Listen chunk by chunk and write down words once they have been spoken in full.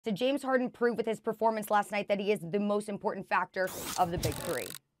So James Harden proved with his performance last night that he is the most important factor of the big three.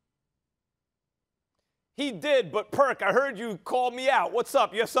 He did, but Perk, I heard you call me out. What's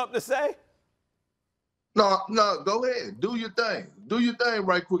up? You have something to say? No, go ahead. Do your thing. Do your thing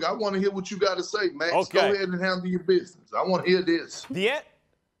right quick. I want to hear what you got to say, Max. Okay. Go ahead and handle your business. I want to hear this.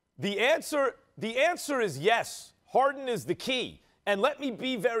 The answer is yes. Harden is the key. And let me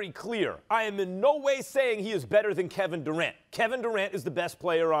be very clear. I am in no way saying he is better than Kevin Durant. Kevin Durant is the best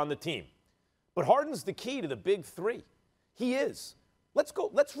player on the team. But Harden's the key to the big three. He is.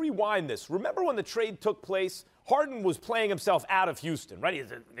 Let's rewind this. Remember when the trade took place? Harden was playing himself out of Houston, right? He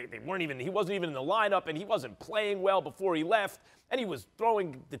wasn't even in the lineup, and he wasn't playing well before he left. And he was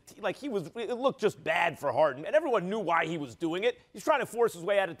throwing it looked just bad for Harden. And everyone knew why he was doing it. He's trying to force his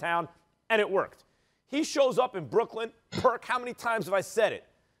way out of town, and it worked. He shows up in Brooklyn. Perk, how many times have I said it?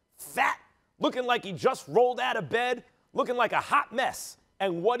 Fat, looking like he just rolled out of bed, looking like a hot mess.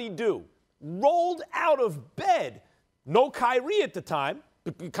 And what'd he do? Rolled out of bed. No Kyrie at the time.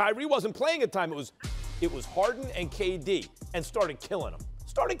 Kyrie wasn't playing at the time. It was Harden and KD, and started killing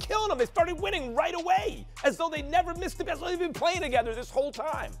them. They started winning right away, as though they never missed the best. They've been playing together this whole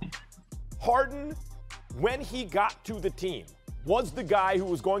time. Harden, when he got to the team, was the guy who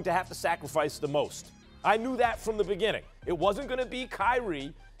was going to have to sacrifice the most. I knew that from the beginning. It wasn't going to be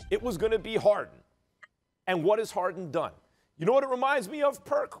Kyrie. It was going to be Harden. And what has Harden done? You know what it reminds me of,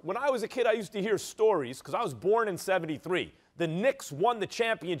 Perk? When I was a kid, I used to hear stories, because I was born in 73. The Knicks won the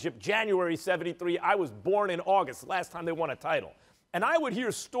championship January 73. I was born in August, last time they won a title. And I would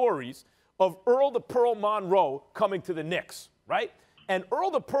hear stories of Earl the Pearl Monroe coming to the Knicks, right? And Earl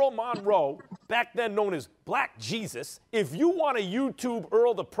the Pearl Monroe, back then known as Black Jesus, if you want to YouTube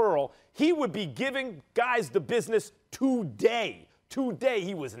Earl the Pearl, he would be giving guys the business today. Today,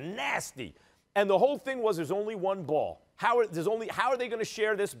 he was nasty. And the whole thing was there's only one ball. How are they going to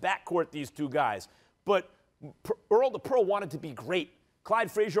share this backcourt, these two guys? But Earl the Pearl wanted to be great. Clyde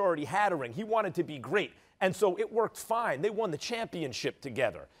Frazier already had a ring. He wanted to be great. And so it worked fine. They won the championship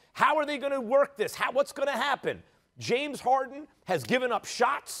together. How are they going to work this? What's going to happen? James Harden has given up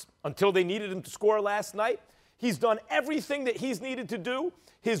shots until they needed him to score last night. He's done everything that he's needed to do.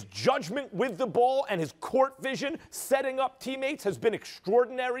 His judgment with the ball and his court vision, setting up teammates, has been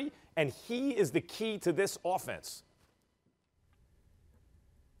extraordinary. And he is the key to this offense.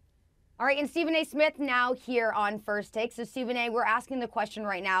 All right, and Stephen A. Smith now here on First Take. So, Stephen A., we're asking the question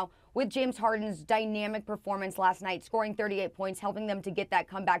right now, with James Harden's dynamic performance last night, scoring 38 points, helping them to get that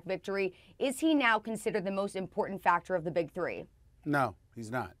comeback victory, is he now considered the most important factor of the big three? No, he's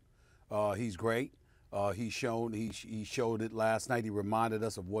not. He's great. He showed it last night. He reminded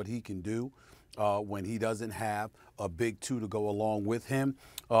us of what he can do when he doesn't have a big two to go along with him.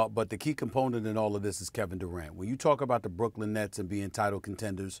 But the key component in all of this is Kevin Durant. When you talk about the Brooklyn Nets and being title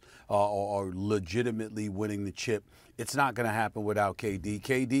contenders or legitimately winning the chip, it's not going to happen without KD.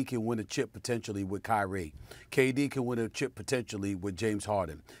 KD can win a chip potentially with Kyrie. KD can win a chip potentially with James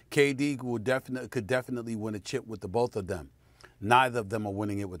Harden. KD could definitely win a chip with the both of them. Neither of them are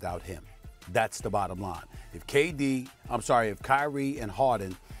winning it without him. That's the bottom line. If Kyrie and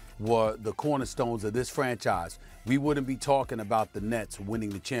Harden were the cornerstones of this franchise, we wouldn't be talking about the Nets winning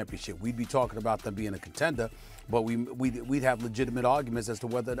the championship. We'd be talking about them being a contender, but we'd have legitimate arguments as to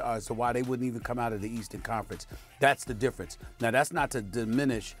why they wouldn't even come out of the Eastern Conference. That's the difference. Now, that's not to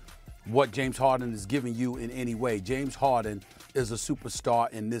diminish what James Harden is giving you in any way. James Harden is a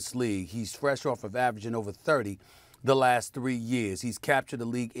superstar in this league. He's fresh off of averaging over 30 the last 3 years. He's captured the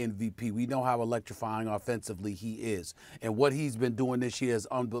league MVP. We know how electrifying offensively he is. And what he's been doing this year is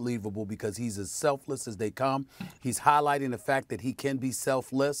unbelievable because he's as selfless as they come. He's highlighting the fact that he can be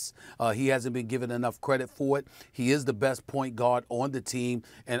selfless. He hasn't been given enough credit for it. He is the best point guard on the team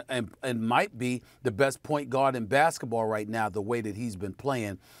and might be the best point guard in basketball right now, the way that he's been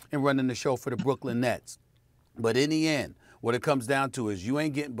playing and running the show for the Brooklyn Nets. But in the end, what it comes down to is you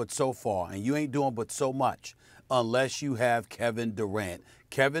ain't getting but so far and you ain't doing but so much unless you have Kevin Durant.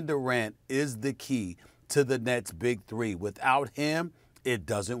 Kevin Durant is the key to the Nets' big three. Without him, it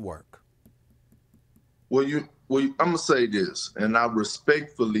doesn't work. Well, I'm going to say this, and I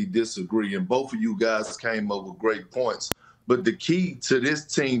respectfully disagree, and both of you guys came up with great points. But the key to this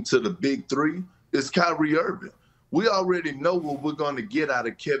team, to the big three, is Kyrie Irving. We already know what we're going to get out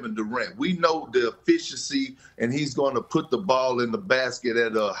of Kevin Durant. We know the efficiency, and he's going to put the ball in the basket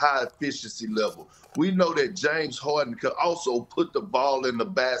at a high efficiency level. We know that James Harden could also put the ball in the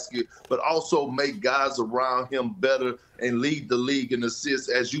basket, but also make guys around him better and lead the league in assists,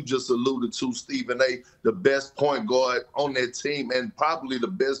 as you just alluded to, Stephen A., the best point guard on that team and probably the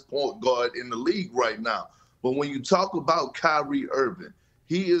best point guard in the league right now. But when you talk about Kyrie Irving,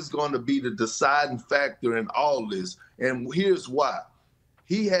 he is going to be the deciding factor in all this. And here's why.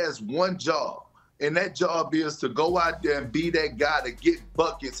 He has one job, and that job is to go out there and be that guy to get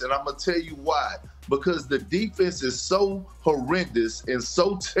buckets. And I'm going to tell you why. Because the defense is so horrendous and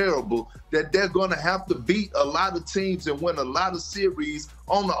so terrible that they're going to have to beat a lot of teams and win a lot of series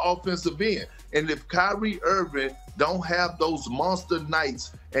on the offensive end. And if Kyrie Irving don't have those monster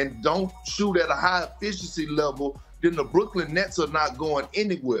nights and don't shoot at a high efficiency level, then the Brooklyn Nets are not going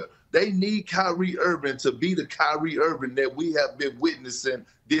anywhere. They need Kyrie Irving to be the Kyrie Irving that we have been witnessing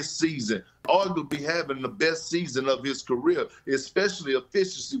this season, arguably having the best season of his career, especially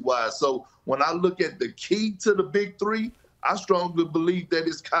efficiency-wise. So when I look at the key to the big three, I strongly believe that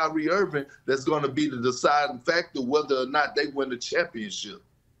it's Kyrie Irving that's going to be the deciding factor whether or not they win the championship.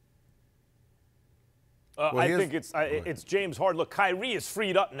 I think it's James Harden. Look, Kyrie is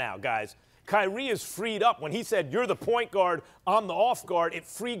freed up now, guys. Kyrie is freed up. When he said, you're the point guard, I'm the off guard, it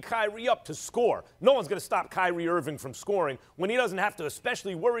freed Kyrie up to score. No one's going to stop Kyrie Irving from scoring when he doesn't have to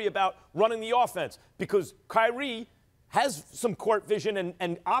especially worry about running the offense, because Kyrie has some court vision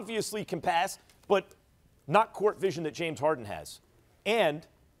and obviously can pass, but not court vision that James Harden has. And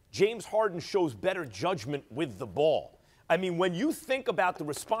James Harden shows better judgment with the ball. I mean, when you think about the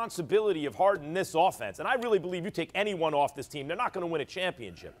responsibility of Harden in this offense, and I really believe you take anyone off this team, they're not going to win a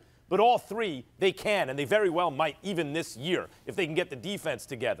championship. But all three, they can, and they very well might even this year if they can get the defense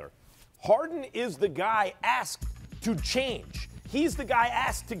together. Harden is the guy asked to change. He's the guy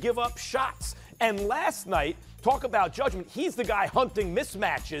asked to give up shots. And last night, talk about judgment, he's the guy hunting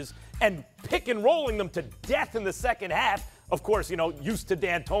mismatches and pick and rolling them to death in the second half. Of course, you know, used to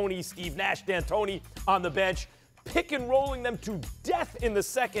D'Antoni, Steve Nash D'Antoni on the bench, pick and rolling them to death in the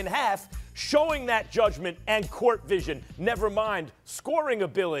second half, showing that judgment and court vision, never mind scoring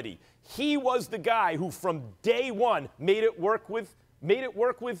ability. He was the guy who from day one made it work with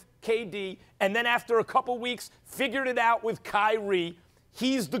KD, and then after a couple weeks figured it out with Kyrie.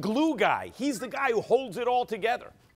 He's the glue guy. He's the guy who holds it all together.